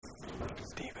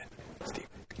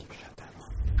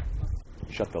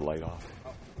shut the light off?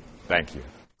 Thank you.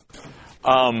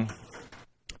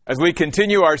 As we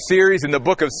continue our series in the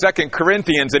book of 2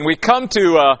 Corinthians, and we come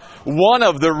to one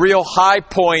of the real high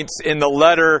points in the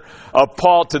letter of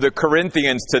Paul to the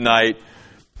Corinthians tonight,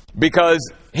 because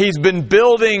he's been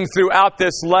building throughout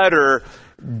this letter,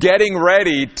 getting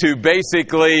ready to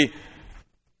basically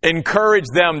encourage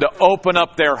them to open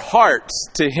up their hearts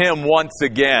to him once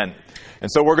again. And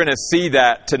so we're going to see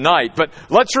that tonight. But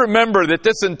let's remember that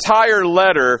this entire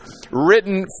letter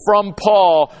written from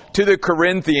Paul to the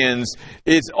Corinthians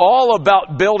is all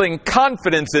about building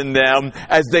confidence in them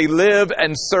as they live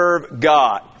and serve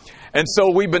God. And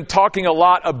so we've been talking a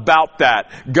lot about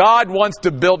that. God wants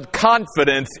to build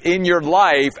confidence in your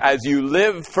life as you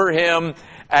live for Him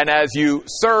and as you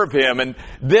serve Him. And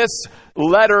this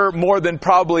letter, more than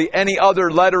probably any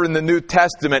other letter in the New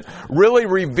Testament, really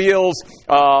reveals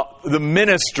the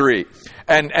ministry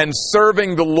and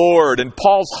serving the Lord and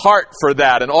Paul's heart for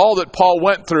that and all that Paul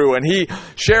went through. And he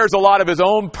shares a lot of his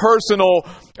own personal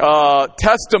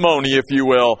testimony, if you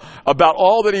will, about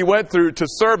all that he went through to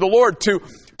serve the Lord,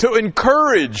 to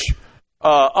encourage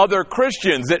other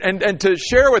Christians and to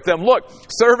share with them, look,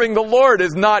 serving the Lord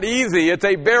is not easy. It's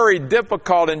a very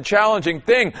difficult and challenging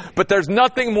thing, but there's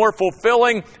nothing more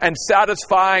fulfilling and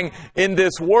satisfying in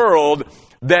this world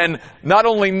than not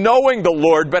only knowing the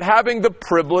Lord, but having the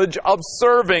privilege of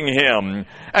serving Him.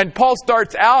 And Paul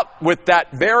starts out with that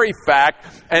very fact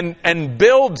and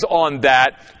builds on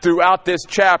that throughout this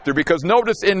chapter. Because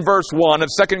notice in verse 1 of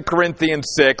 2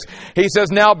 Corinthians 6, he says,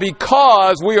 "Now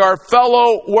because we are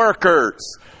fellow workers."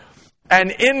 And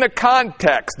in the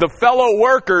context, the fellow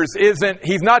workers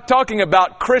he's not talking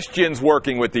about Christians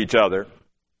working with each other.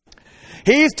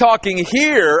 He's talking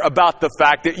here about the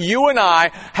fact that you and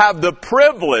I have the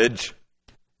privilege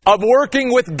of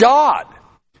working with God,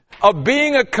 of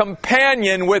being a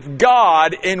companion with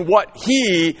God in what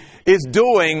He is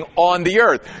doing on the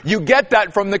earth. You get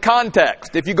that from the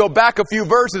context. If you go back a few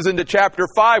verses into chapter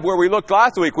 5 where we looked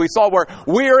last week, we saw where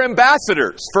we are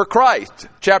ambassadors for Christ.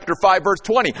 Chapter 5 verse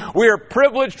 20. We are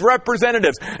privileged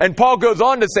representatives. And Paul goes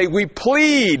on to say, we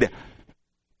plead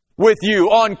with you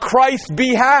on Christ's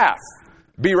behalf.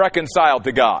 Be reconciled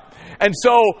to God. And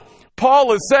so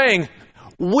Paul is saying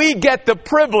we get the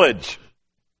privilege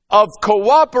of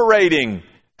cooperating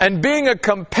and being a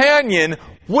companion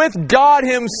with God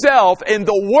Himself in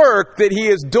the work that He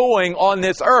is doing on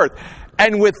this earth.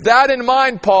 And with that in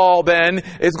mind, Paul then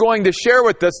is going to share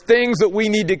with us things that we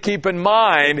need to keep in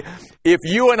mind if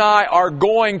you and I are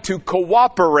going to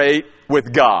cooperate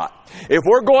with God. If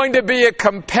we're going to be a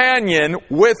companion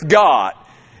with God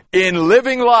in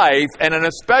living life, and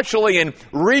especially in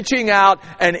reaching out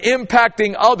and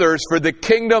impacting others for the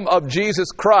kingdom of Jesus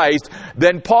Christ,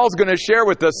 then Paul's going to share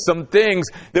with us some things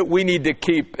that we need to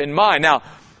keep in mind. Now,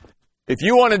 if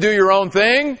you want to do your own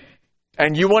thing,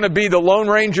 and you want to be the Lone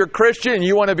Ranger Christian, and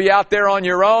you want to be out there on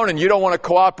your own, and you don't want to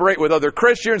cooperate with other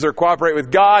Christians or cooperate with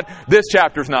God, this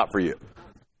chapter's not for you.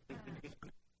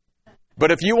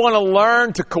 But if you want to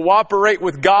learn to cooperate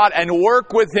with God and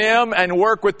work with Him and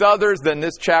work with others, then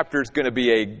this chapter is going to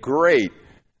be a great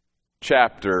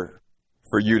chapter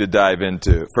for you to dive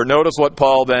into. For notice what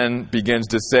Paul then begins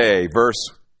to say, verse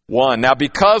 1. Now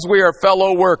because we are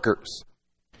fellow workers,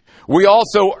 we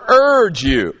also urge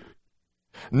you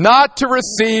not to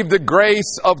receive the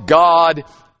grace of God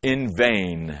in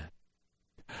vain.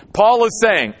 Paul is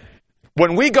saying,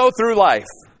 when we go through life,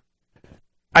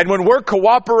 and when we're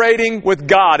cooperating with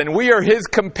God and we are His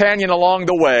companion along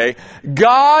the way,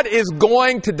 God is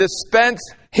going to dispense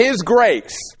His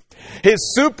grace,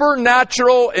 His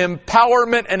supernatural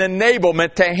empowerment and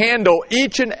enablement to handle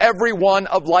each and every one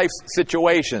of life's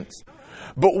situations.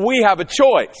 But we have a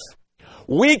choice.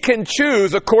 We can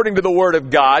choose, according to the Word of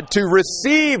God, to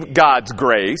receive God's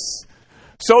grace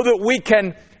so that we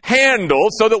can handle,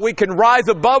 so that we can rise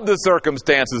above the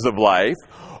circumstances of life,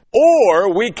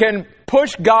 or we can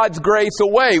push God's grace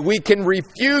away. We can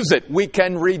refuse it. We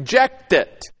can reject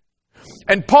it.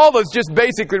 And Paul is just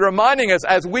basically reminding us,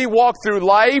 as we walk through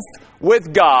life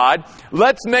with God,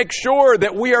 let's make sure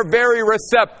that we are very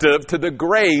receptive to the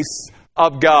grace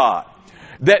of God.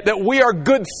 That we are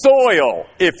good soil,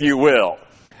 if you will.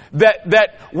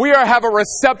 That we have a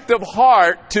receptive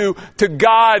heart to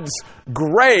God's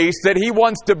grace that He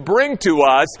wants to bring to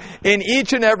us in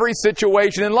each and every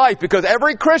situation in life. Because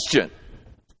every Christian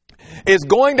is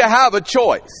going to have a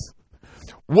choice.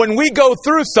 When we go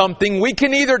through something, we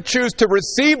can either choose to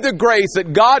receive the grace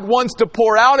that God wants to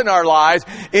pour out in our lives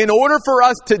in order for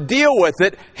us to deal with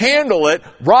it, handle it,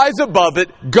 rise above it,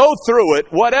 go through it,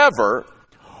 whatever,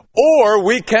 or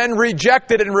we can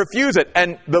reject it and refuse it.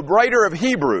 And the writer of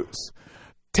Hebrews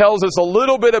tells us a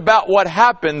little bit about what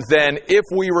happens then if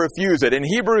we refuse it. In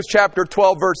Hebrews chapter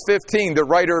 12, verse 15, the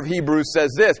writer of Hebrews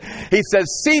says this. He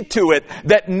says, "See to it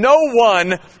that no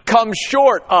one comes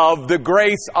short of the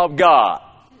grace of God,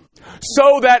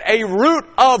 so that a root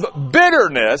of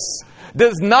bitterness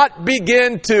does not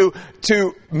begin to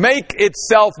make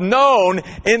itself known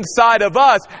inside of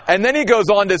us." And then he goes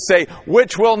on to say,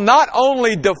 "which will not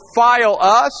only defile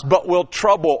us, but will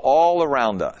trouble all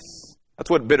around us." That's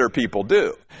what bitter people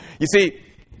do. You see,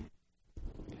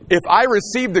 if I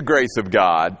receive the grace of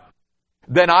God,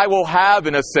 then I will have,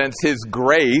 in a sense, His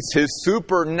grace, His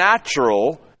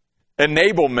supernatural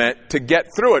enablement to get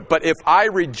through it. But if I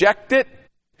reject it,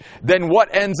 then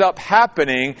what ends up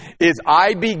happening is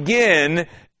I begin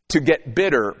to get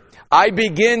bitter. I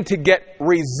begin to get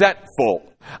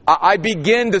resentful. I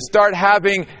begin to start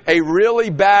having a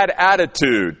really bad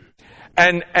attitude.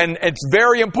 And it's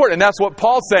very important. And that's what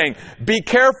Paul's saying. Be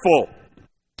careful.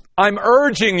 I'm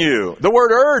urging you. The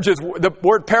word urge is the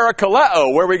word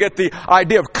parakaleo, where we get the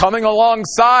idea of coming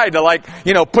alongside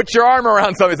to put your arm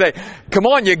around somebody and say, come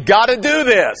on, you got to do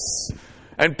this.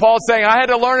 And Paul's saying, I had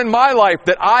to learn in my life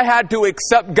that I had to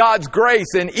accept God's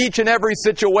grace in each and every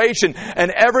situation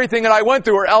and everything that I went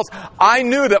through, or else I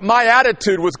knew that my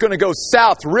attitude was going to go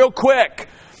south real quick.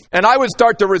 And I would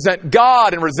start to resent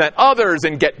God and resent others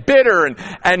and get bitter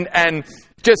and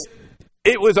just,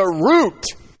 it was a root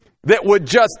that would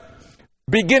just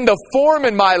begin to form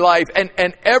in my life, and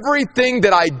everything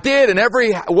that I did and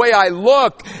every way I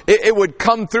looked, it would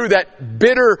come through that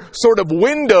bitter sort of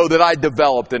window that I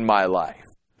developed in my life.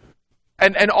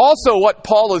 And also what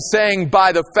Paul is saying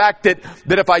by the fact that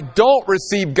if I don't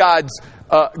receive God's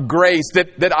grace, that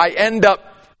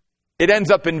it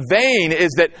ends up in vain,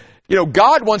 is that,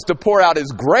 God wants to pour out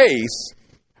His grace,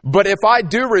 but if I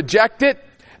do reject it,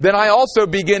 then I also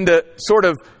begin to sort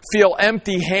of feel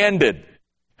empty-handed.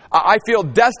 I feel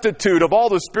destitute of all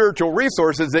the spiritual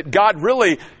resources that God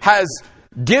really has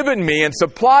given me and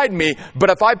supplied me. But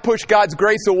if I push God's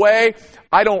grace away,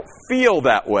 I don't feel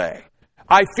that way.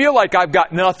 I feel like I've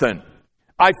got nothing.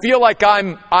 I feel like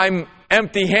I'm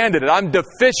empty-handed, and I'm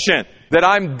deficient, that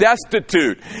I'm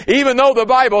destitute. Even though the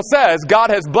Bible says God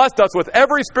has blessed us with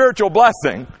every spiritual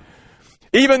blessing,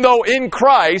 even though in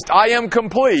Christ I am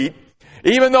complete,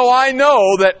 even though I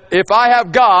know that if I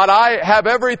have God, I have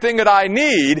everything that I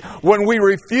need, when we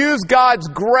refuse God's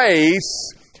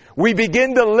grace, we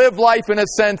begin to live life, in a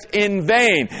sense, in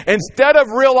vain. Instead of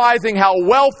realizing how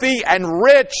wealthy and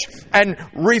rich and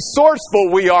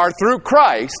resourceful we are through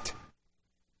Christ,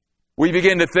 we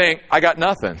begin to think, I got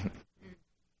nothing.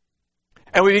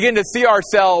 And we begin to see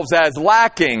ourselves as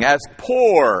lacking, as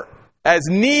poor, as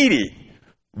needy,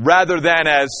 rather than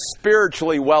as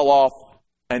spiritually well-off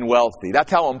and wealthy.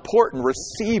 That's how important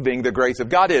receiving the grace of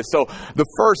God is. So the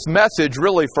first message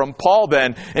really from Paul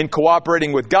then in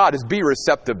cooperating with God is be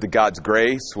receptive to God's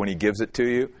grace when He gives it to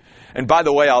you. And by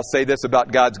the way, I'll say this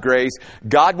about God's grace.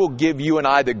 God will give you and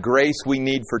I the grace we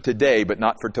need for today, but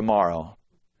not for tomorrow.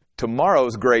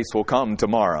 Tomorrow's grace will come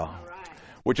tomorrow.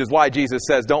 Which is why Jesus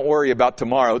says, don't worry about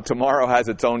tomorrow. Tomorrow has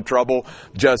its own trouble.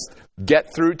 Just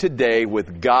get through today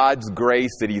with God's grace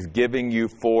that He's giving you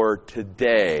for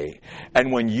today.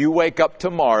 And when you wake up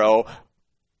tomorrow,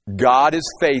 God is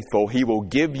faithful. He will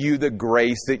give you the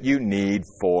grace that you need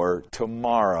for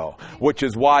tomorrow. Which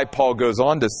is why Paul goes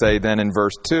on to say then in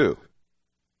verse 2,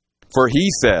 for he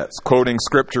says, quoting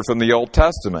scripture from the Old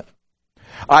Testament,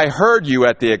 I heard you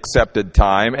at the accepted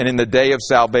time, and in the day of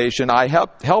salvation I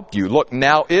helped you. Look,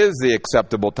 now is the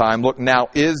acceptable time. Look, now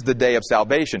is the day of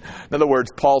salvation. In other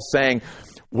words, Paul's saying,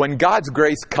 when God's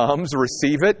grace comes,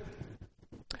 receive it.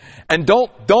 And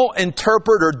don't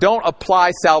interpret or don't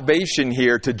apply salvation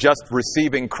here to just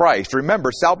receiving Christ.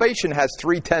 Remember, salvation has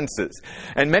 3 tenses.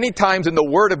 And many times in the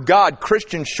Word of God,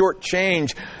 Christians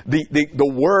shortchange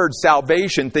the word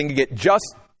salvation, thinking it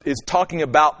just is talking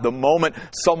about the moment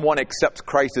someone accepts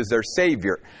Christ as their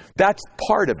Savior. That's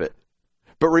part of it.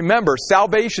 But remember,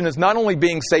 salvation is not only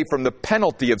being saved from the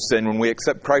penalty of sin when we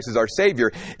accept Christ as our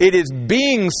Savior, it is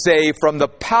being saved from the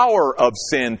power of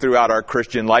sin throughout our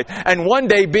Christian life, and one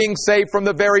day being saved from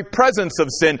the very presence of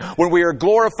sin when we are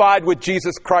glorified with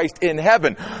Jesus Christ in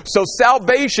heaven. So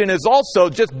salvation is also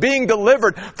just being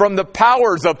delivered from the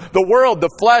powers of the world,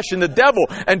 the flesh, and the devil.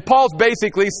 And Paul's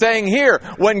basically saying here,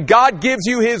 when God gives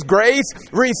you His grace,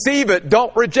 receive it,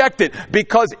 don't reject it,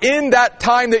 because in that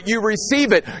time that you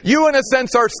receive it, you in a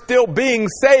sense are still being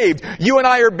saved. You and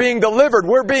I are being delivered.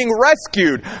 We're being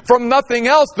rescued from nothing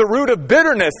else, the root of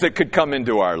bitterness that could come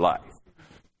into our life.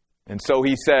 And so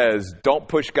he says, don't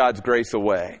push God's grace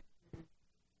away.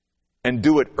 And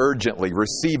do it urgently.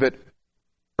 Receive it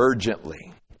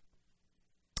urgently.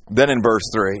 Then in verse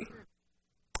 3,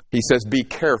 he says, be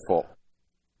careful.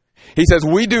 He says,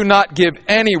 we do not give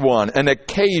anyone an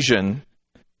occasion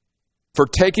for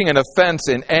taking an offense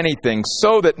in anything,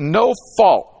 so that no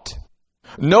fault,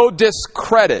 no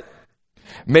discredit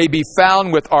may be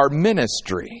found with our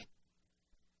ministry.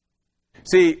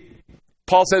 See,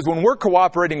 Paul says when we're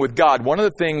cooperating with God, one of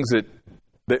the things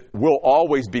that we'll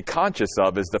always be conscious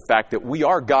of is the fact that we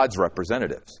are God's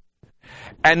representatives.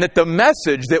 And that the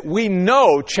message that we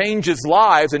know changes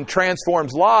lives and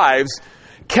transforms lives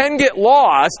can get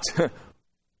lost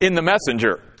in the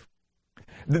messenger.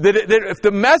 That if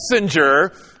the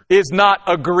messenger is not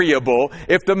agreeable,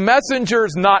 if the messenger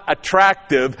is not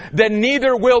attractive, then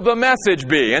neither will the message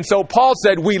be. And so Paul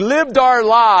said, we lived our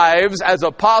lives as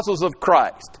apostles of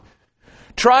Christ,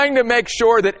 trying to make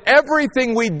sure that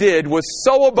everything we did was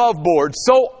so above board,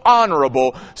 so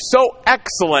honorable, so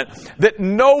excellent, that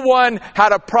no one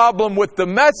had a problem with the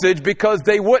message because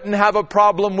they wouldn't have a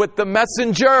problem with the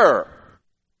messenger.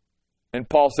 And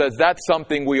Paul says that's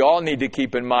something we all need to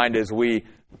keep in mind as we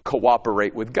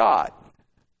cooperate with God.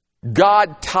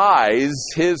 God ties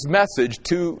His message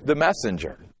to the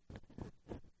messenger.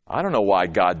 I don't know why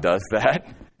God does that.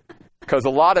 Because a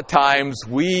lot of times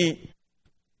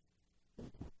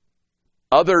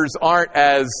others aren't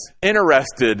as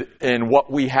interested in what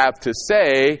we have to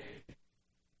say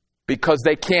because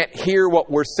they can't hear what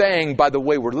we're saying by the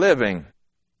way we're living.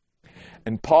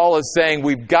 And Paul is saying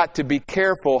we've got to be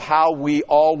careful how we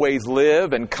always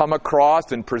live and come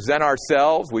across and present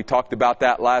ourselves. We talked about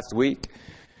that last week.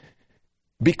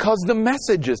 Because the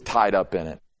message is tied up in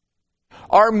it.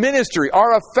 Our ministry,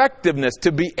 our effectiveness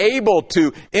to be able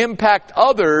to impact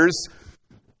others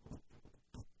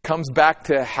comes back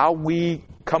to how we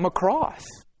come across.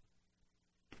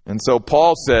 And so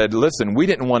Paul said, listen, we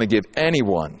didn't want to give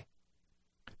anyone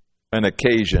an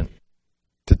occasion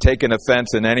to take an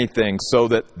offense in anything, so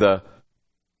that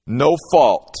no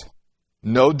fault,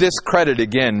 no discredit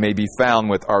again may be found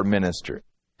with our ministry.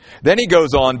 Then he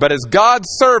goes on, but as God's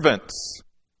servants,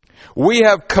 we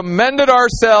have commended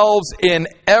ourselves in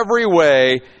every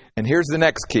way, and here's the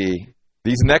next key,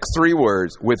 these next three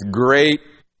words, with great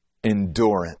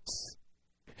endurance.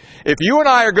 If you and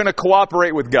I are going to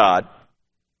cooperate with God,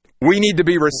 we need to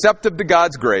be receptive to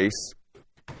God's grace.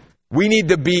 We need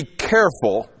to be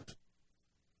careful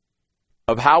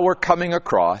of how we're coming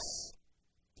across.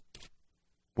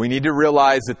 We need to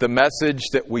realize that the message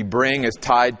that we bring is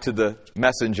tied to the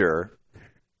messenger.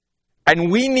 And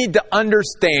we need to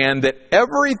understand that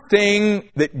everything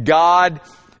that God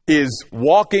is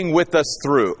walking with us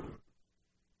through,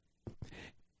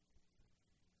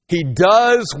 He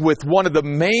does with one of the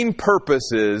main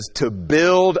purposes to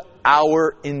build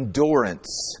our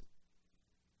endurance.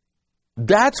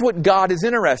 That's what God is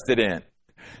interested in.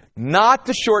 Not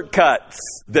the shortcuts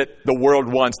that the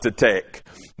world wants to take.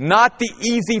 Not the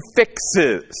easy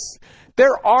fixes.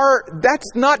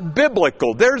 That's not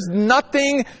biblical. There's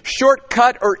nothing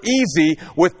shortcut or easy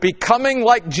with becoming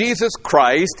like Jesus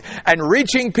Christ and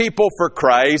reaching people for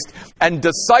Christ and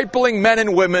discipling men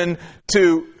and women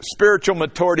to spiritual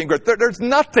maturity and growth. There's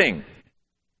nothing.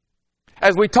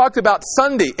 As we talked about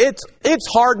Sunday, it's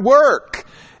hard work.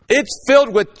 It's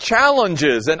filled with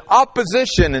challenges and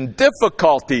opposition and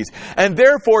difficulties. And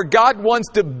therefore, God wants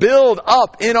to build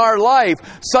up in our life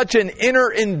such an inner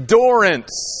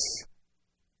endurance,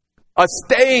 a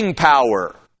staying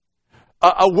power,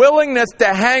 a willingness to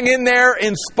hang in there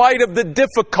in spite of the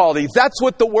difficulties. That's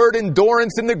what the word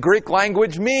endurance in the Greek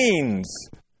language means.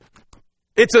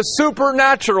 It's a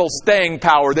supernatural staying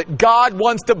power that God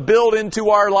wants to build into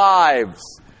our lives.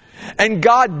 And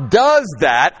God does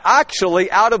that actually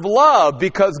out of love,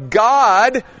 because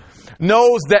God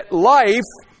knows that life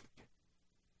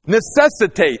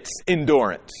necessitates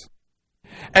endurance.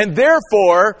 And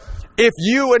therefore, if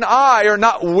you and I are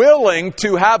not willing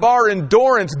to have our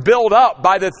endurance built up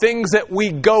by the things that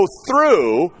we go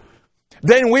through,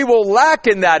 then we will lack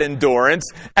in that endurance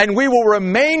and we will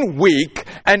remain weak.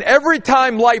 And every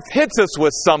time life hits us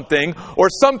with something or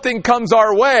something comes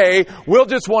our way, we'll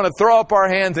just want to throw up our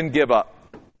hands and give up.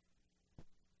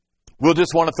 We'll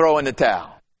just want to throw in the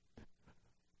towel.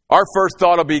 Our first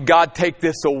thought will be, God, take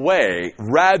this away,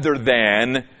 rather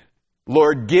than,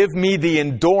 Lord, give me the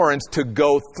endurance to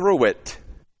go through it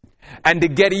and to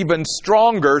get even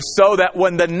stronger so that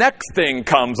when the next thing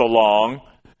comes along,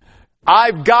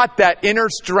 I've got that inner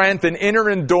strength and inner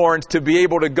endurance to be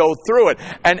able to go through it.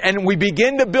 And we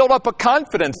begin to build up a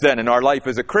confidence then in our life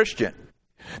as a Christian.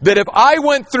 That if I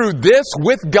went through this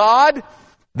with God,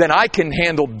 then I can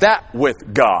handle that with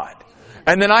God.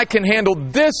 And then I can handle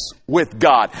this with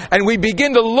God. And we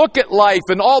begin to look at life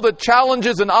and all the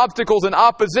challenges and obstacles and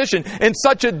opposition in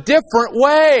such a different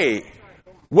way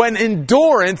when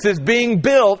endurance is being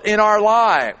built in our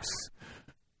lives.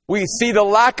 We see the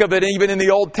lack of it even in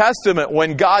the Old Testament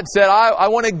when God said, I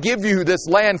want to give you this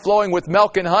land flowing with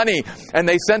milk and honey. And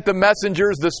they sent the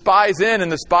messengers, the spies in, and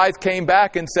the spies came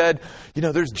back and said,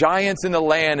 there's giants in the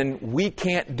land and we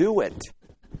can't do it.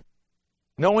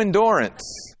 No endurance.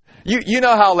 You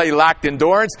know how they lacked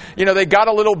endurance. They got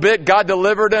a little bit, God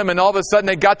delivered them, and all of a sudden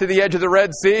they got to the edge of the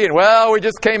Red Sea, and we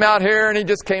just came out here, and he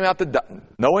just came out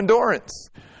no endurance.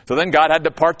 So then God had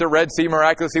to part the Red Sea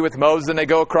miraculously with Moses, and they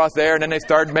go across there, and then they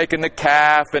started making the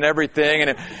calf and everything.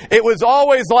 And it was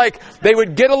always like they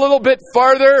would get a little bit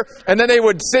farther, and then they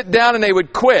would sit down and they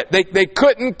would quit. They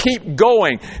couldn't keep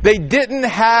going. They didn't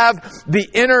have the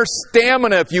inner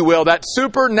stamina, if you will, that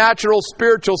supernatural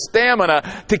spiritual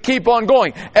stamina to keep on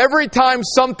going. Every time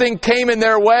something came in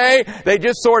their way, they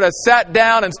just sort of sat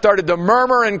down and started to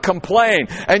murmur and complain.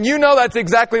 And that's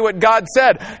exactly what God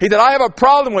said. He said, I have a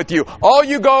problem with you. All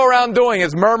you go around doing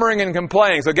is murmuring and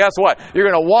complaining. So guess what? You're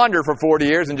going to wander for 40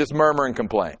 years and just murmur and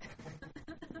complain.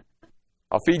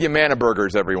 I'll feed you manna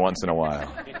burgers every once in a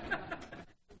while.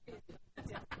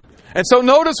 And so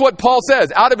notice what Paul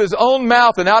says. Out of his own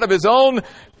mouth and out of his own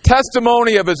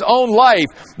testimony of his own life,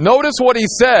 notice what he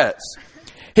says.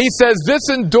 He says, this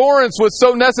endurance was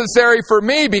so necessary for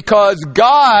me because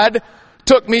God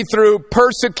took me through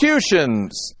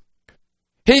persecutions.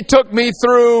 He took me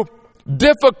through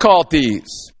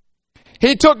difficulties.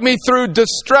 He took me through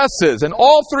distresses. And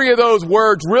all three of those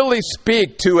words really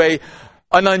speak to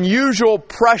an unusual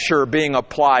pressure being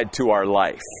applied to our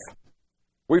life.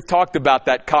 We've talked about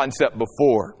that concept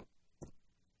before.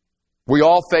 We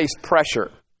all face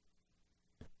pressure.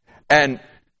 And,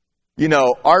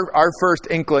 our first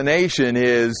inclination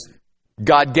is,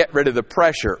 God, get rid of the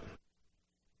pressure.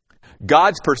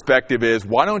 God's perspective is,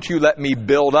 why don't you let me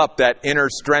build up that inner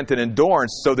strength and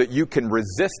endurance so that you can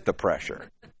resist the pressure?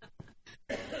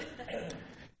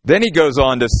 Then he goes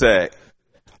on to say,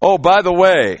 by the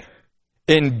way,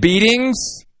 in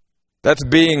beatings, that's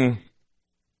being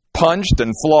punched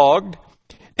and flogged,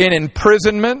 in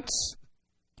imprisonments,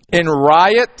 in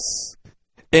riots,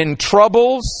 in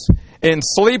troubles, in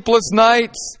sleepless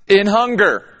nights, in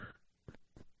hunger.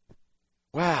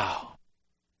 Wow.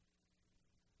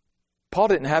 Paul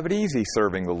didn't have it easy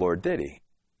serving the Lord, did he?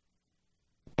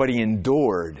 But he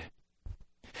endured.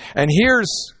 And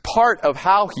here's part of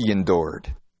how he endured.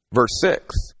 Verse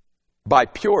 6. By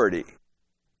purity.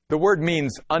 The word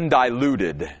means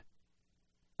undiluted. In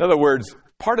other words,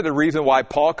 part of the reason why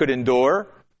Paul could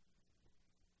endure,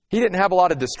 he didn't have a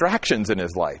lot of distractions in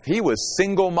his life. He was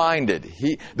single-minded.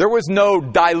 There was no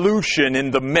dilution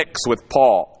in the mix with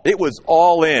Paul. It was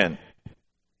all in.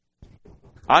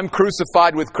 I'm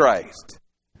crucified with Christ.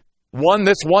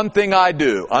 This one thing I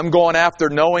do. I'm going after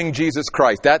knowing Jesus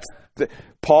Christ.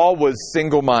 Paul was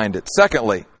single-minded.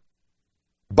 Secondly,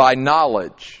 by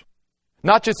knowledge.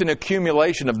 Not just an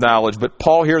accumulation of knowledge, but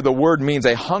Paul here, the word means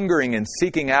a hungering and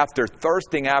seeking after,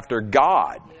 thirsting after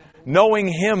God. Knowing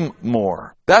Him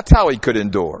more. That's how he could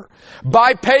endure.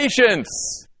 By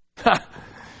patience.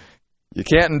 You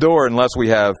can't endure unless we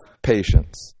have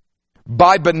patience.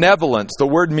 By benevolence. The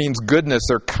word means goodness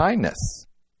or kindness.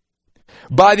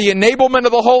 By the enablement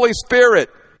of the Holy Spirit.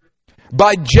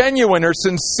 By genuine or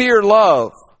sincere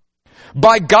love.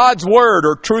 By God's word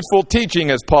or truthful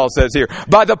teaching, as Paul says here.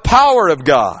 By the power of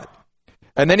God.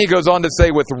 And then he goes on to say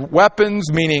with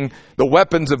weapons, meaning the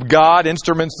weapons of God,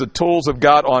 instruments, the tools of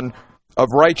God of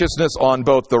righteousness on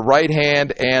both the right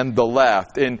hand and the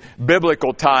left. In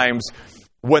biblical times,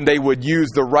 when they would use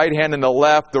the right hand and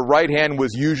the right hand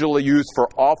was usually used for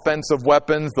offensive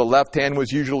weapons. The left hand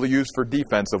was usually used for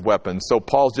defensive weapons. So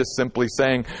Paul's just simply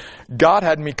saying, God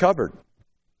had me covered.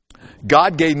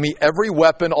 God gave me every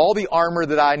weapon, all the armor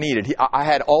that I needed. I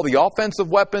had all the offensive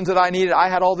weapons that I needed. I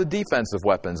had all the defensive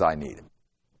weapons I needed.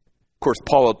 Of course,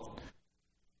 Paul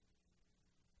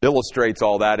illustrates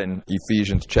all that in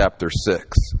Ephesians chapter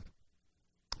 6.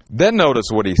 Then notice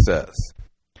what he says.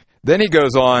 Then he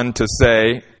goes on to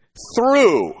say,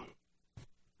 through.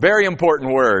 Very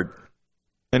important word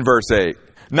in verse 8.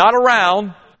 Not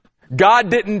around. God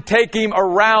didn't take him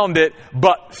around it,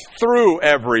 but through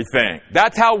everything.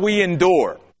 That's how we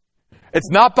endure. It's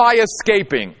not by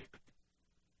escaping.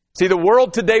 See, the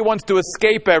world today wants to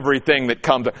escape everything that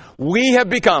comes. We have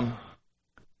become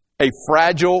a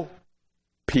fragile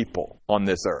people on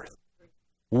this earth.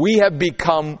 We have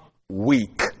become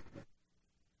weak.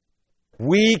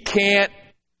 We can't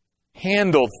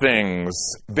handle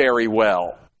things very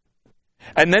well.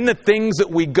 And then the things that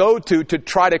we go to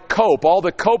try to cope, all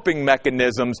the coping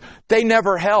mechanisms, they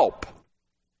never help.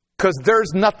 Because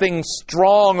there's nothing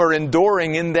strong or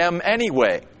enduring in them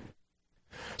anyway.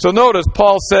 So notice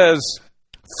Paul says,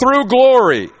 through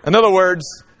glory. In other words,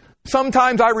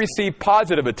 sometimes I receive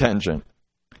positive attention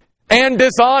and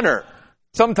dishonor.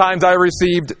 Sometimes I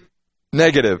received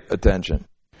negative attention.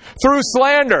 Through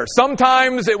slander.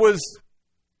 Sometimes it was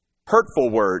hurtful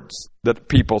words that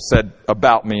people said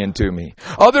about me and to me.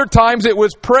 Other times it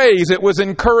was praise. It was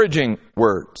encouraging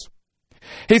words.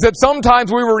 He said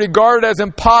sometimes we were regarded as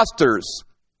imposters,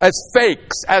 as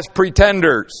fakes, as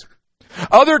pretenders.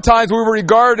 Other times we were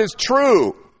regarded as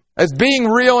true, as being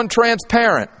real and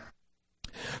transparent.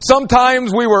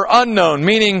 Sometimes we were unknown,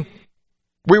 meaning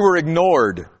we were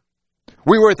ignored.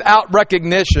 We were without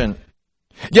recognition.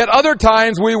 Yet other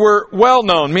times we were well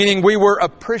known, meaning we were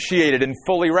appreciated and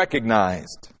fully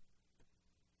recognized.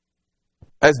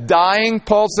 As dying,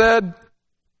 Paul said,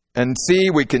 and see,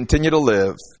 we continue to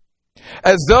live.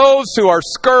 As those who are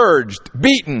scourged,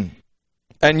 beaten,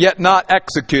 and yet not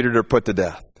executed or put to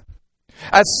death.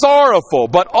 As sorrowful,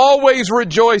 but always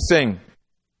rejoicing.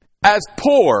 As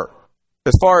poor,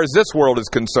 as far as this world is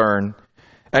concerned,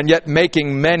 and yet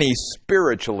making many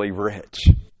spiritually rich.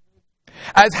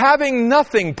 As having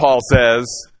nothing, Paul says,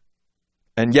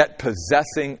 and yet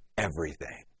possessing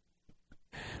everything.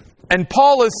 And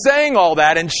Paul is saying all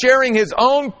that and sharing his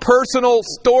own personal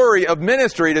story of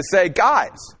ministry to say,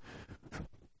 guys,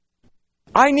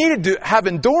 I needed to have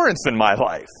endurance in my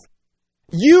life.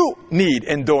 You need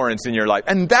endurance in your life.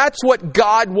 And that's what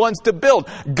God wants to build.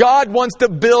 God wants to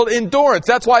build endurance.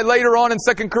 That's why later on in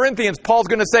 2 Corinthians, Paul's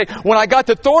going to say, when I got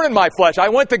the thorn in my flesh, I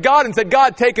went to God and said,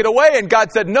 God, take it away. And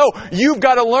God said, no, you've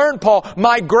got to learn, Paul,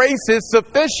 my grace is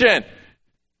sufficient.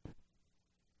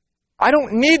 I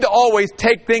don't need to always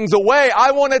take things away.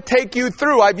 I want to take you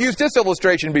through. I've used this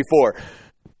illustration before.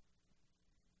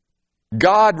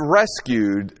 God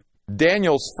rescued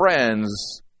Daniel's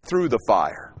friends through the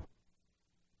fire.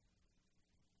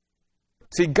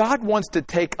 See, God wants to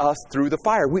take us through the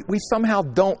fire. We somehow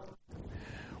don't.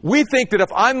 We think that if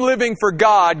I'm living for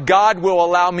God, God will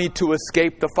allow me to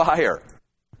escape the fire.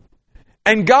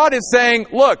 And God is saying,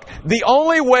 look, the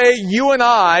only way you and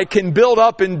I can build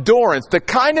up endurance, the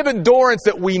kind of endurance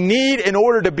that we need in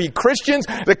order to be Christians,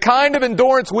 the kind of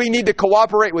endurance we need to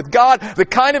cooperate with God, the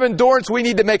kind of endurance we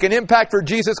need to make an impact for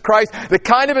Jesus Christ, the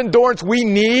kind of endurance we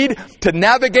need to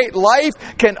navigate life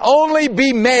can only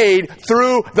be made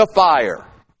through the fire.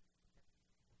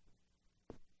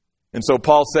 And so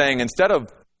Paul's saying, instead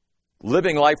of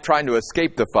living life trying to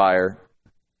escape the fire,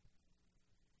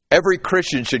 every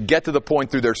Christian should get to the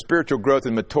point through their spiritual growth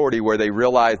and maturity where they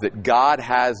realize that God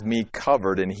has me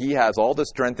covered and He has all the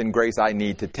strength and grace I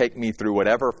need to take me through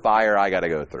whatever fire I got to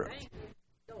go through.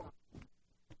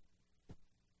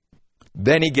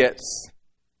 Then he gets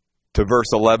to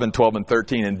verse 11, 12, and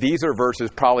 13. And these are verses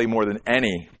probably more than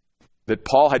any that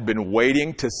Paul had been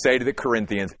waiting to say to the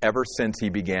Corinthians ever since he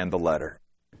began the letter.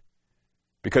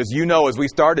 Because you know, as we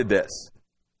started this,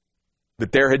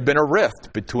 that there had been a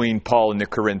rift between Paul and the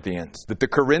Corinthians. That the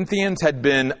Corinthians had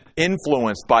been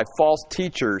influenced by false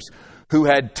teachers who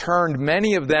had turned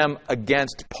many of them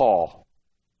against Paul.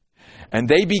 And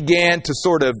they began to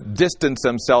sort of distance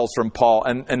themselves from Paul.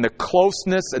 And the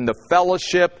closeness and the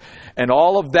fellowship and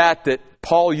all of that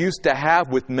Paul used to have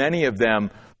with many of them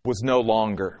was no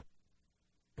longer.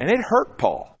 And it hurt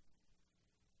Paul.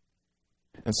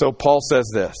 And so Paul says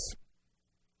this.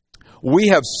 We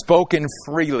have spoken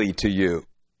freely to you.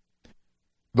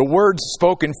 The words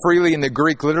spoken freely in the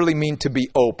Greek literally mean to be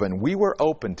open. We were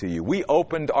open to you. We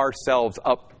opened ourselves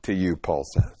up to you, Paul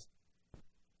says.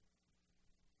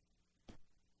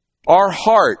 Our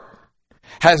heart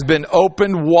has been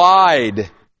opened wide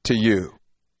to you.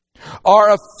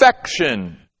 Our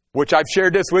affection, which I've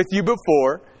shared this with you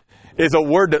before, is a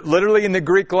word that literally in the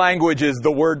Greek language is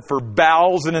the word for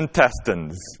bowels and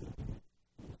intestines.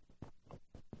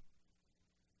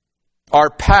 Our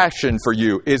passion for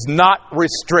you is not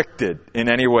restricted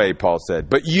in any way, Paul said.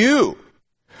 But you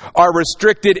are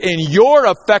restricted in your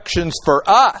affections for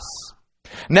us.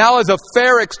 Now as a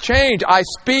fair exchange, I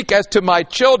speak as to my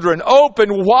children. Open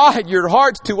wide your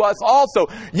hearts to us also.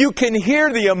 You can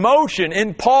hear the emotion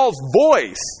in Paul's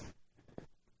voice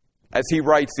as he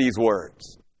writes these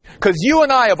words. Because you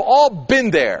and I have all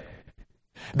been there.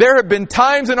 There have been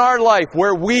times in our life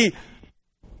where we're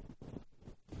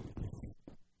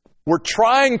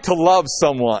trying to love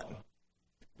someone.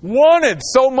 Wanted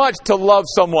so much to love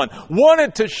someone.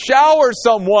 Wanted to shower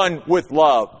someone with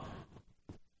love.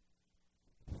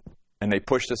 And they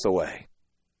pushed us away.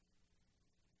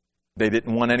 They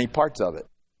didn't want any parts of it.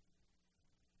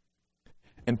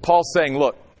 And Paul's saying,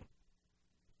 look,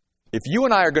 if you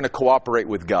and I are going to cooperate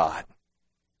with God,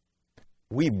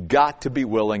 we've got to be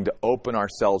willing to open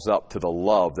ourselves up to the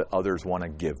love that others want to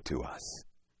give to us.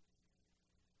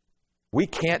 We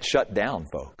can't shut down,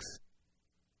 folks.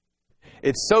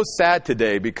 It's so sad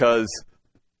today because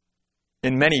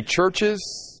in many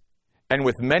churches and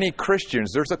with many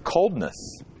Christians, there's a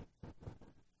coldness.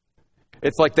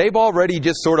 It's like they've already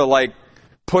just sort of like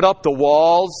put up the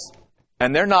walls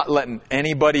and they're not letting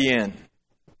anybody in.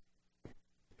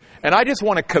 And I just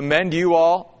want to commend you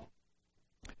all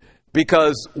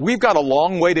because we've got a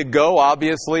long way to go,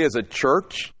 obviously, as a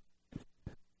church.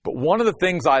 But one of the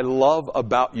things I love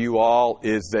about you all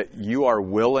is that you are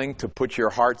willing to put your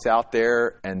hearts out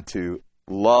there and to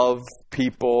love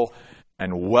people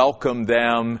and welcome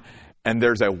them. And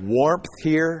there's a warmth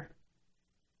here.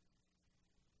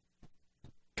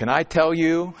 Can I tell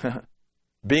you,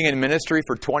 being in ministry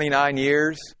for 29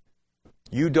 years,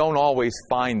 you don't always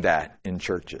find that in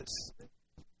churches.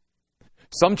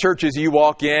 Some churches you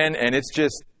walk in and it's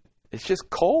just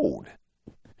cold.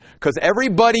 Because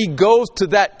everybody goes to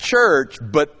that church,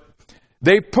 but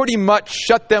they pretty much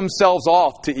shut themselves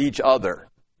off to each other.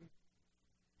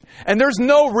 And there's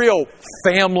no real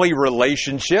family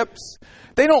relationships.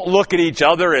 They don't look at each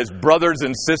other as brothers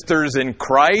and sisters in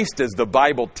Christ, as the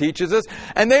Bible teaches us.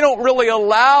 And they don't really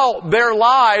allow their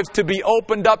lives to be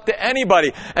opened up to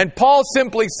anybody. And Paul's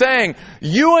simply saying,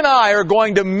 you and I are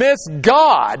going to miss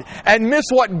God and miss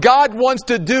what God wants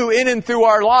to do in and through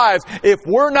our lives if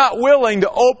we're not willing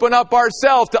to open up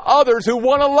ourselves to others who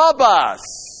want to love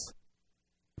us.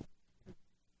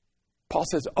 Paul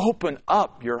says, open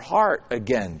up your heart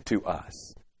again to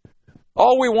us.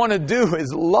 All we want to do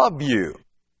is love you.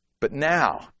 But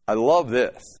now, I love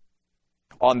this.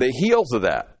 On the heels of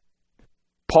that,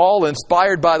 Paul,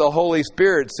 inspired by the Holy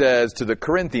Spirit, says to the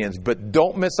Corinthians, but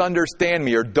don't misunderstand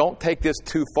me or don't take this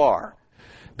too far.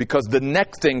 Because the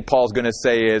next thing Paul's going to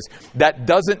say is, that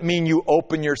doesn't mean you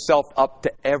open yourself up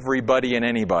to everybody and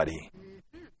anybody.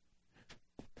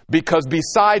 Because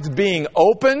besides being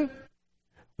open,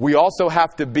 we also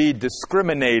have to be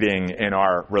discriminating in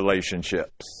our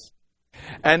relationships.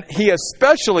 And he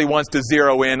especially wants to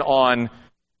zero in on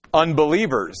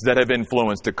unbelievers that have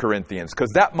influenced the Corinthians,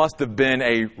 because that must have been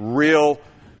a real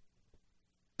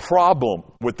problem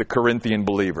with the Corinthian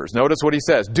believers. Notice what he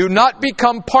says. Do not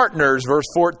become partners, verse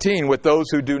 14, with those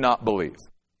who do not believe.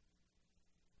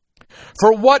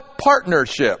 For what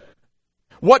partnership,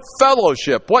 what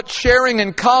fellowship, what sharing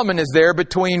in common is there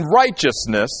between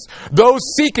righteousness, those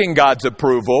seeking God's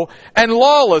approval, and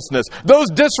lawlessness, those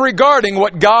disregarding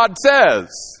what God says?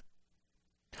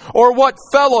 Or what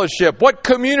fellowship, what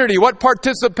community, what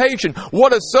participation,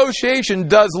 what association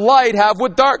does light have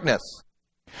with darkness?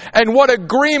 And what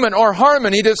agreement or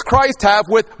harmony does Christ have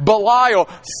with Belial,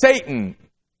 Satan?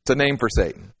 It's a name for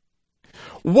Satan.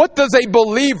 What does a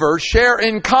believer share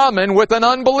in common with an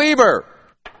unbeliever?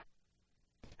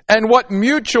 And what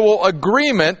mutual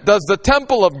agreement does the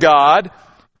temple of God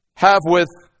have with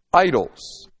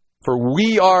idols? For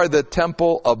we are the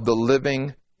temple of the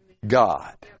living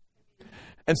God.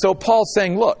 And so Paul's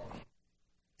saying, look,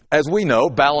 as we know,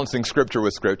 balancing Scripture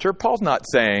with Scripture, Paul's not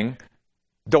saying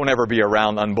don't ever be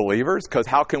around unbelievers, because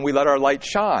how can we let our light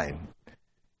shine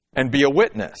and be a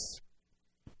witness?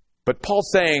 But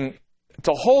Paul's saying it's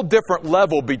a whole different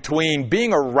level between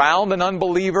being around an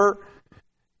unbeliever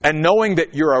and knowing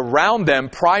that you're around them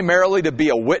primarily to be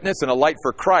a witness and a light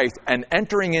for Christ, and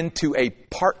entering into a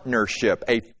partnership,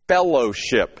 a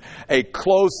fellowship, a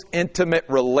close, intimate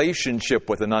relationship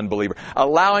with an unbeliever,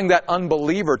 allowing that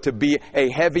unbeliever to be a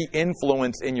heavy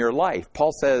influence in your life.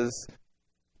 Paul says,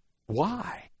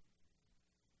 why?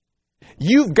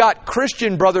 You've got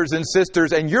Christian brothers and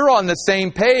sisters and you're on the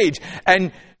same page.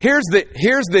 And here's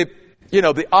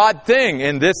the odd thing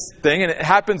in this thing, and it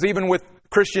happens even with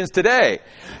Christians today.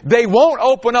 They won't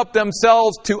open up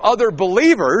themselves to other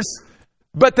believers,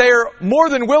 but they're more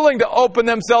than willing to open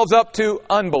themselves up to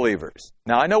unbelievers.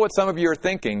 Now, I know what some of you are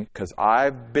thinking, because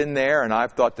I've been there and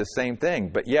I've thought the same thing.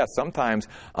 But yes, sometimes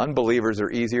unbelievers are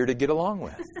easier to get along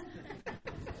with.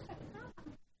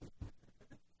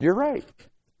 You're right.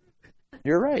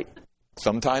 You're right.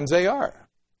 Sometimes they are.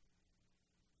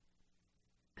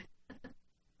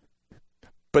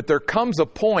 But there comes a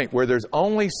point where there's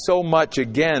only so much,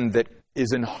 again, that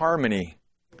is in harmony,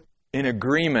 in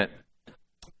agreement.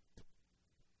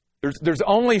 There's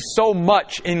only so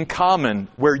much in common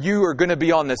where you are going to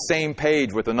be on the same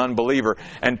page with an unbeliever.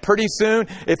 And pretty soon,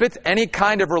 if it's any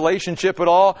kind of relationship at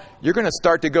all, you're going to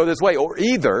start to go this way. Or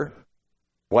either,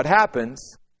 what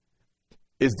happens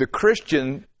is the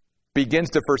Christian begins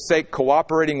to forsake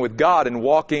cooperating with God and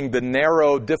walking the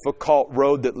narrow, difficult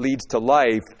road that leads to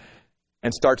life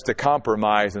and starts to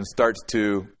compromise and starts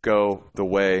to go the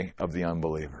way of the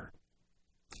unbeliever.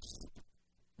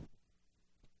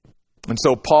 And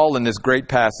so Paul in this great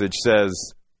passage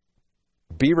says,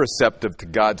 be receptive to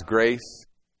God's grace.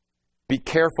 Be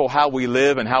careful how we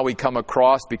live and how we come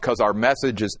across because our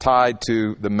message is tied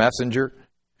to the messenger.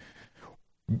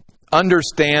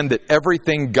 Understand that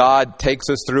everything God takes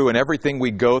us through and everything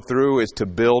we go through is to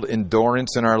build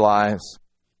endurance in our lives.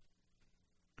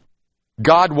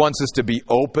 God wants us to be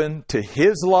open to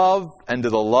His love and to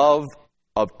the love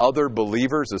of other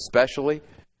believers especially.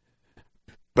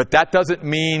 But that doesn't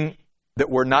mean that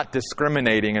we're not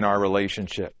discriminating in our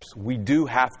relationships. We do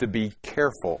have to be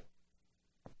careful.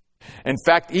 In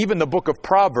fact, even the book of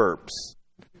Proverbs,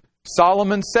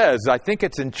 Solomon says, I think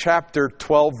it's in chapter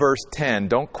 12, verse 10.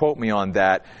 Don't quote me on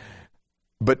that.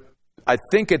 But I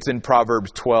think it's in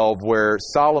Proverbs 12 where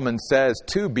Solomon says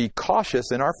to be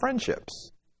cautious in our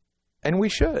friendships. And we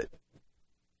should.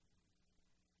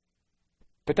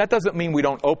 But that doesn't mean we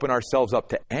don't open ourselves up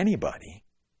to anybody.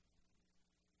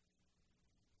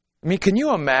 I mean, can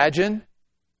you imagine?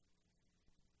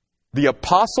 The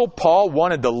Apostle Paul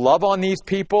wanted to love on these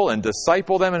people and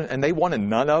disciple them, and they wanted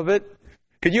none of it.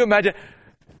 Can you imagine?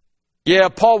 Yeah,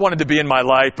 Paul wanted to be in my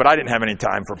life, but I didn't have any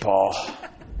time for Paul.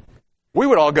 We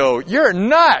would all go, you're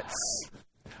nuts.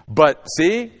 But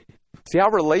see how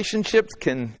relationships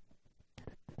can,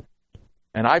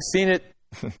 and I've seen it,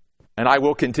 and I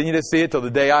will continue to see it till the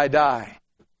day I die.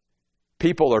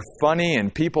 People are funny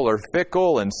and people are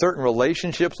fickle, and certain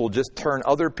relationships will just turn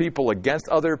other people against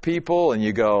other people, and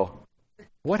you go,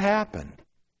 what happened?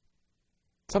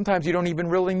 Sometimes you don't even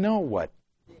really know what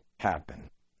happened.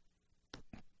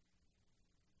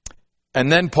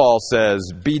 And then Paul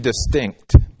says, be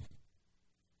distinct.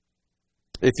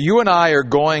 If you and I are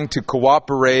going to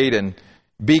cooperate and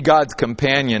be God's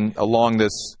companion along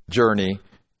this journey,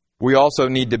 we also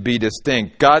need to be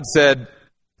distinct. God said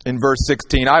in verse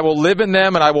 16, I will live in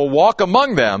them and I will walk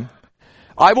among them.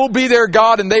 I will be their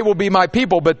God and they will be my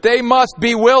people, but they must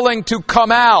be willing to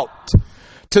come out,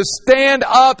 to stand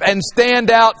up and stand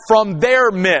out from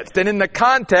their midst. And in the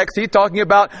context, he's talking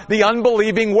about the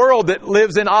unbelieving world that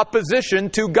lives in opposition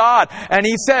to God. And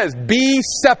he says, be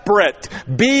separate,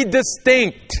 be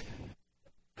distinct.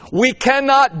 We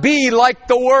cannot be like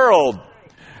the world.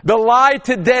 The lie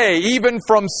today, even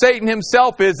from Satan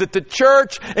himself, is that the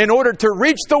church, in order to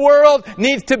reach the world,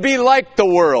 needs to be like the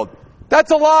world.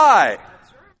 That's a lie.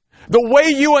 The way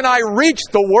you and I reach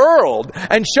the world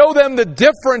and show them the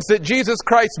difference that Jesus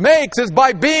Christ makes is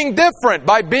by being different,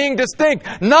 by being distinct,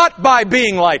 not by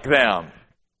being like them.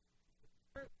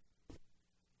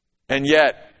 And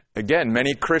yet, again,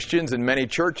 many Christians and many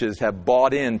churches have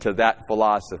bought into that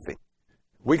philosophy.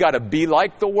 We got to be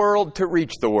like the world to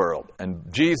reach the world.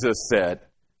 And Jesus said,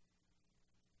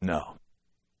 no.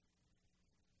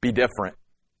 Be different.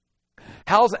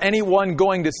 How's anyone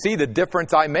going to see the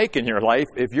difference I make in your life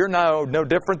if you're no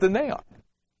different than they are?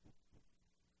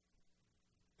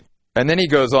 And then he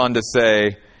goes on to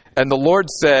say, and the Lord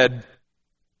said,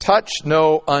 touch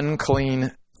no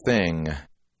unclean thing.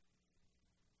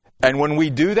 And when we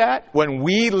do that, when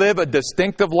we live a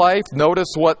distinctive life,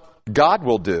 notice what God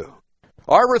will do.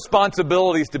 Our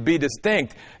responsibility is to be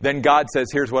distinct. Then God says,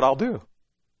 here's what I'll do.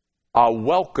 I'll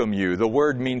welcome you. The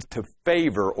word means to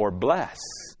favor or bless.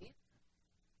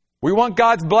 We want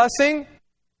God's blessing?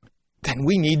 Then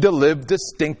we need to live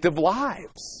distinctive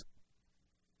lives.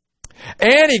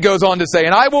 And he goes on to say,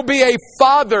 and I will be a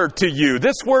father to you.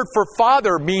 This word for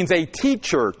father means a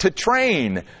teacher, to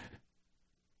train.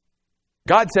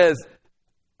 God says,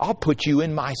 I'll put you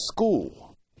in my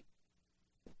school.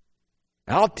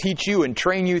 And I'll teach you and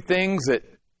train you things that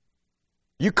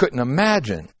you couldn't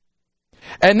imagine.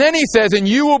 And then he says, and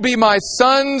you will be my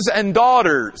sons and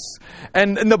daughters.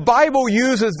 And the Bible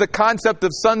uses the concept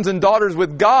of sons and daughters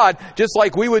with God, just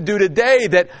like we would do today,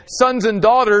 that sons and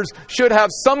daughters should have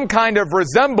some kind of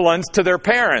resemblance to their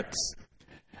parents.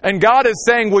 And God is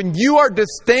saying, when you are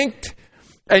distinct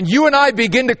and you and I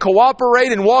begin to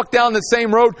cooperate and walk down the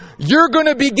same road, you're going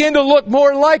to begin to look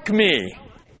more like me.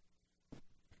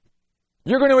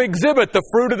 You're going to exhibit the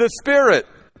fruit of the Spirit.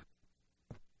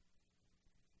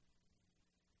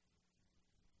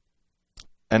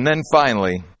 And then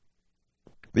finally,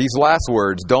 these last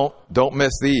words, don't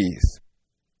miss these.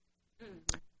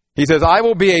 He says, I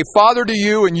will be a father to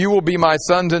you and you will be my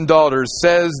sons and daughters,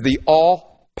 says the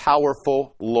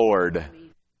all-powerful Lord.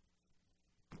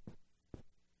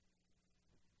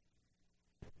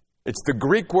 It's the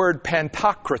Greek word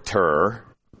pantokrator.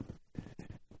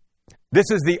 This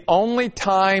is the only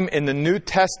time in the New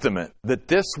Testament that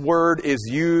this word is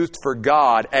used for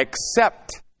God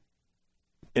except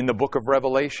in the book of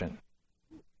Revelation.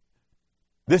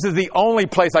 This is the only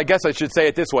place, I guess I should say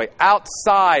it this way,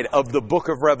 outside of the book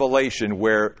of Revelation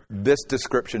where this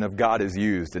description of God is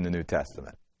used in the New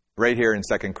Testament. Right here in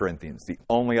 2 Corinthians, the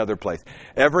only other place.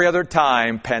 Every other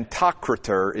time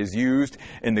Pantocrator is used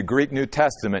in the Greek New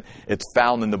Testament, it's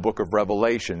found in the book of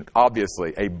Revelation.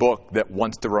 Obviously, a book that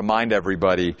wants to remind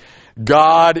everybody,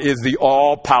 God is the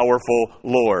all-powerful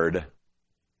Lord.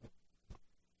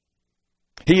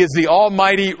 He is the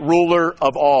almighty ruler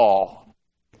of all.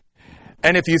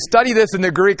 And if you study this in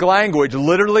the Greek language,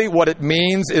 literally what it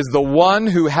means is the one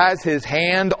who has his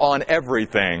hand on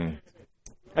everything.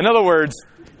 In other words,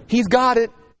 He's got it.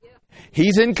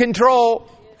 He's in control.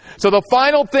 So the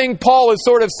final thing Paul is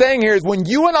sort of saying here is when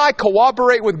you and I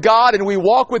cooperate with God and we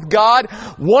walk with God,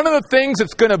 one of the things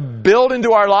that's going to build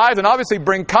into our lives and obviously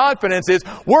bring confidence is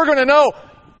we're going to know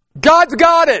God's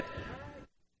got it.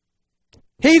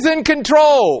 He's in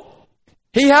control.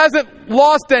 He hasn't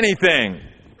lost anything.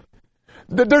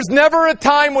 There's never a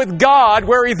time with God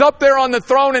where He's up there on the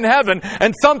throne in heaven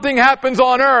and something happens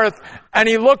on earth and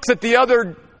He looks at the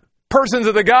other persons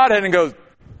of the Godhead and goes,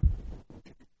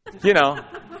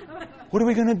 what are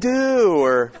we going to do?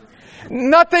 Or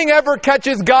nothing ever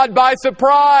catches God by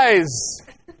surprise.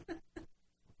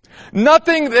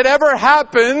 Nothing that ever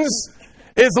happens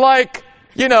is like,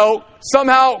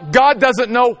 somehow God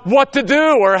doesn't know what to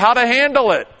do or how to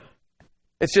handle it.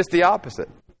 It's just the opposite.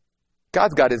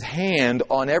 God's got His hand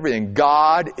on everything.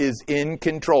 God is in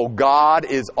control. God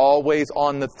is always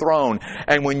on the throne.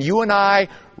 And when you and I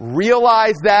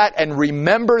realize that and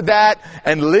remember that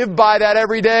and live by that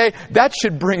every day, that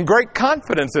should bring great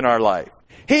confidence in our life.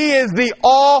 He is the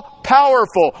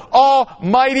all-powerful,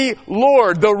 almighty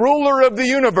Lord, the ruler of the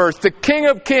universe, the King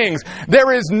of kings.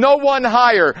 There is no one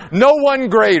higher, no one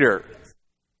greater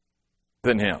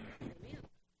than Him.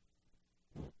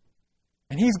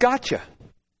 And He's got you.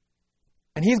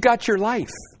 And He's got your life.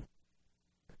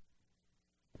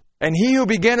 And He who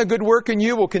began a good work in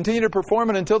you will continue to perform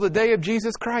it until the day of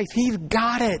Jesus Christ. He's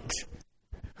got it.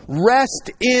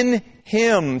 Rest in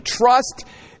Him. Trust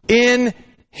in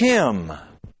Him.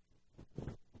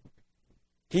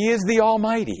 He is the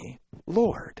Almighty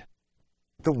Lord,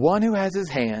 the one who has His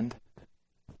hand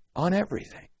on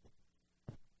everything.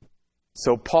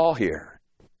 So Paul here,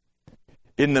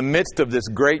 in the midst of this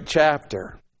great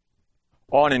chapter,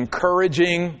 on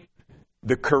encouraging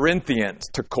the Corinthians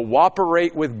to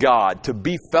cooperate with God, to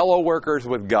be fellow workers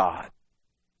with God,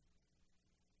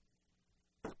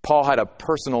 Paul had a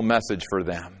personal message for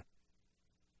them.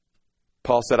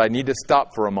 Paul said, I need to stop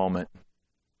for a moment.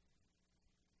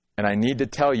 And I need to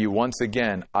tell you once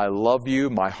again, I love you.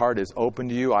 My heart is open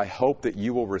to you. I hope that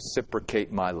you will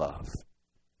reciprocate my love.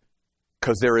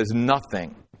 Because there is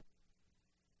nothing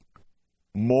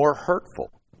more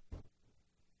hurtful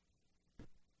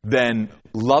than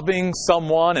loving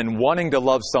someone and wanting to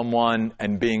love someone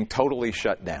and being totally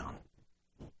shut down.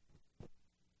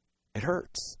 It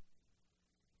hurts.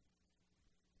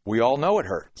 We all know it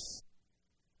hurts.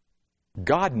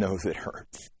 God knows it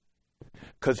hurts.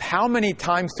 Because how many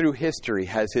times through history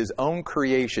has His own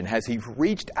creation, has He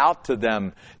reached out to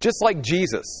them just like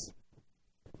Jesus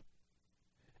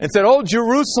and said, oh,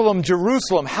 Jerusalem,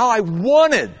 Jerusalem, how I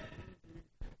wanted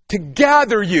to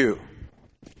gather you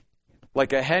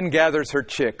like a hen gathers her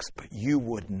chicks, but you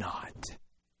would not.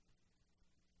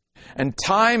 And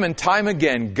time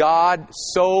again, God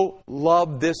so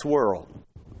loved this world.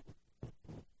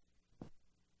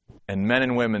 And men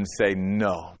and women say,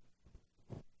 no.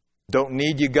 Don't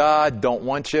need you, God. Don't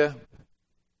want you.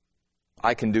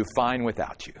 I can do fine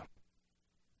without you.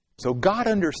 So God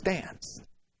understands.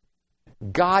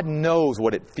 God knows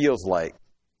what it feels like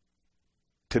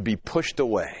to be pushed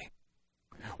away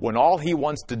when all He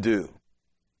wants to do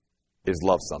is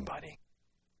love somebody.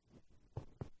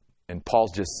 And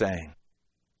Paul's just saying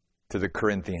to the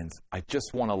Corinthians, I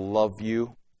just want to love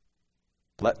you.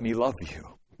 Let me love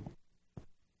you.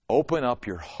 Open up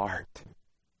your heart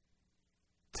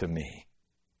to me.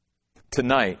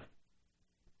 Tonight,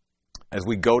 as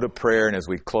we go to prayer and as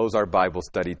we close our Bible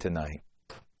study tonight,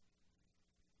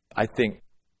 I think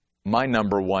my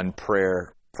number one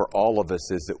prayer for all of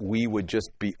us is that we would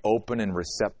just be open and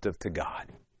receptive to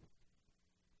God.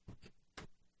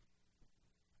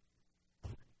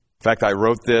 In fact, I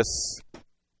wrote this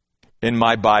in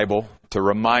my Bible to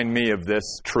remind me of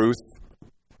this truth.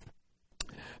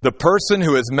 The person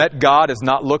who has met God is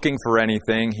not looking for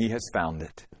anything, he has found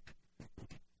it.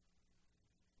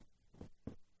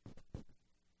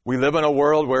 We live in a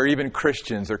world where even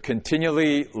Christians are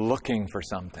continually looking for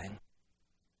something.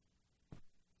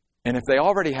 And if they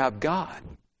already have God,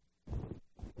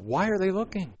 why are they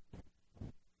looking?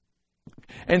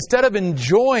 Instead of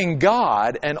enjoying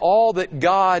God and all that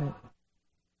God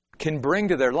can bring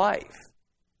to their life,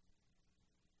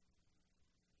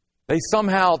 they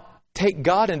somehow take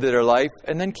God into their life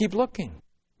and then keep looking.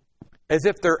 As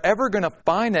if they're ever going to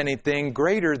find anything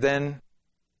greater than,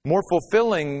 more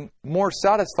fulfilling, more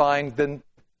satisfying than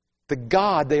the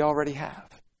God they already have.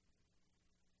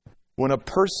 When a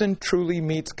person truly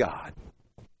meets God,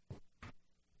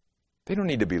 they don't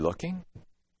need to be looking.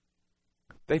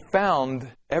 They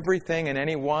found everything and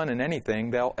anyone and anything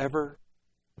they'll ever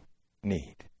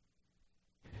need.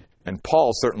 And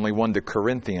Paul certainly wanted the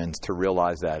Corinthians to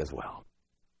realize that as well.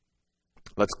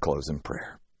 Let's close in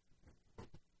prayer.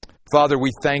 Father,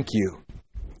 we thank you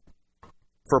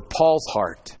for Paul's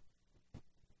heart.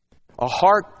 A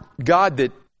heart,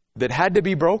 God, that had to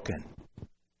be broken.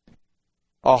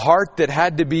 A heart that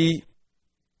had to be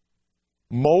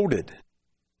molded.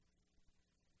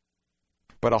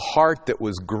 But a heart that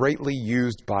was greatly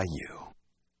used by you.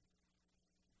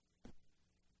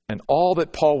 And all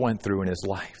that Paul went through in his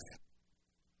life.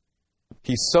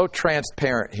 He's so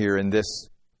transparent here in this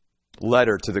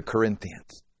letter to the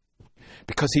Corinthians.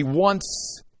 Because he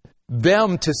wants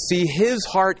them to see his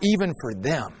heart even for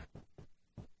them.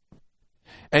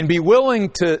 And be willing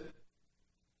to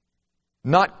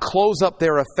not close up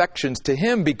their affections to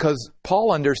him, because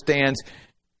Paul understands,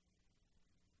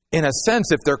 in a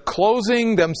sense, if they're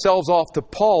closing themselves off to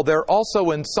Paul, they're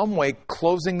also in some way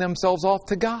closing themselves off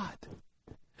to God.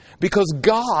 Because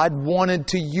God wanted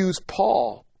to use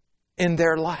Paul in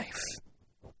their life.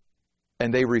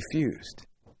 And they refused.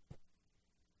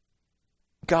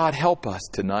 God, help us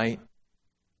tonight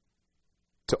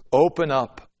to open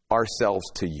up ourselves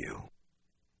to you.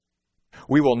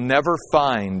 We will never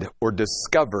find or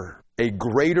discover a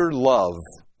greater love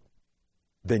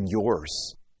than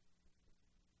yours.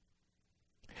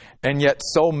 And yet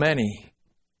so many,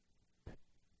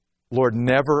 Lord,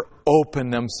 never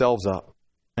open themselves up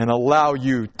and allow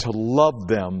you to love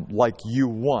them like you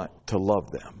want to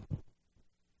love them.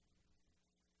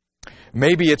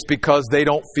 Maybe it's because they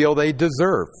don't feel they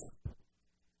deserve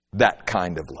that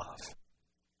kind of love.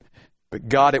 But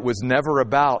God, it was never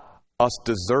about us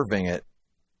deserving it.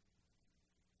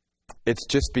 It's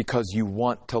just because you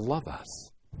want to love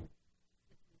us.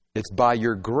 It's by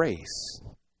your grace.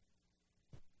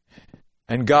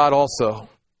 And God also,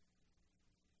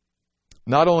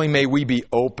 not only may we be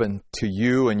open to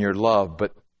you and your love,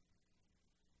 but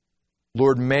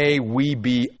Lord, may we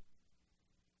be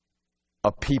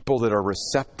a people that are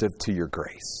receptive to your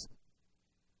grace.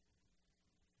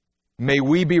 May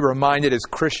we be reminded as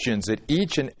Christians that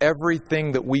each and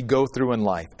everything that we go through in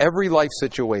life, every life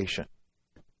situation,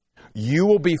 you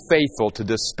will be faithful to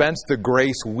dispense the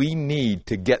grace we need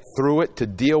to get through it, to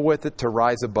deal with it, to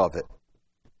rise above it.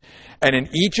 And in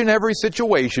each and every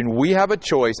situation, we have a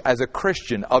choice as a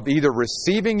Christian of either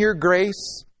receiving your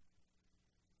grace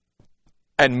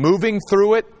and moving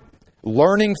through it,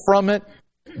 learning from it,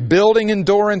 building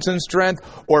endurance and strength,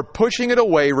 or pushing it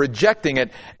away, rejecting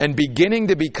it, and beginning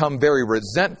to become very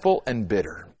resentful and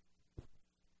bitter.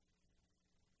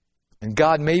 And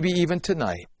God, maybe even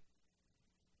tonight,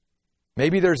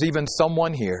 maybe there's even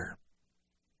someone here.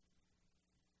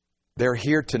 They're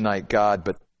here tonight, God,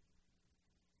 but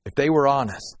if they were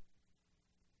honest,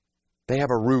 they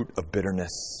have a root of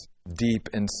bitterness deep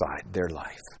inside their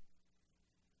life.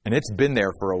 And it's been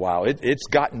there for a while. It's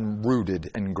gotten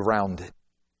rooted and grounded.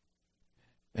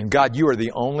 And God, you are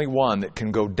the only one that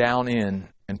can go down in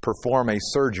and perform a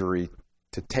surgery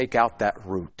to take out that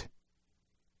root.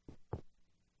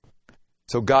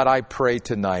 So God, I pray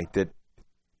tonight that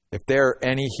if there are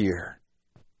any here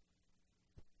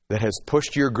that has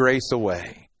pushed your grace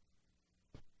away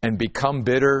and become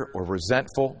bitter or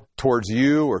resentful towards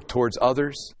you or towards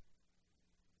others,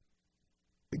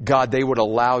 God, they would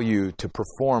allow you to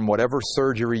perform whatever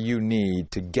surgery you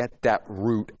need to get that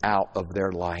root out of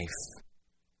their life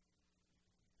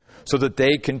so that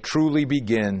they can truly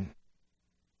begin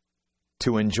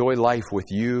to enjoy life with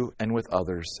you and with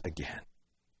others again.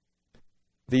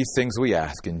 These things we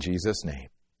ask in Jesus' name.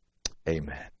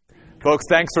 Amen. Folks,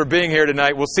 thanks for being here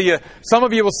tonight. We'll see you. Some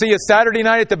of you will see us Saturday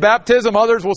night at the baptism. Others will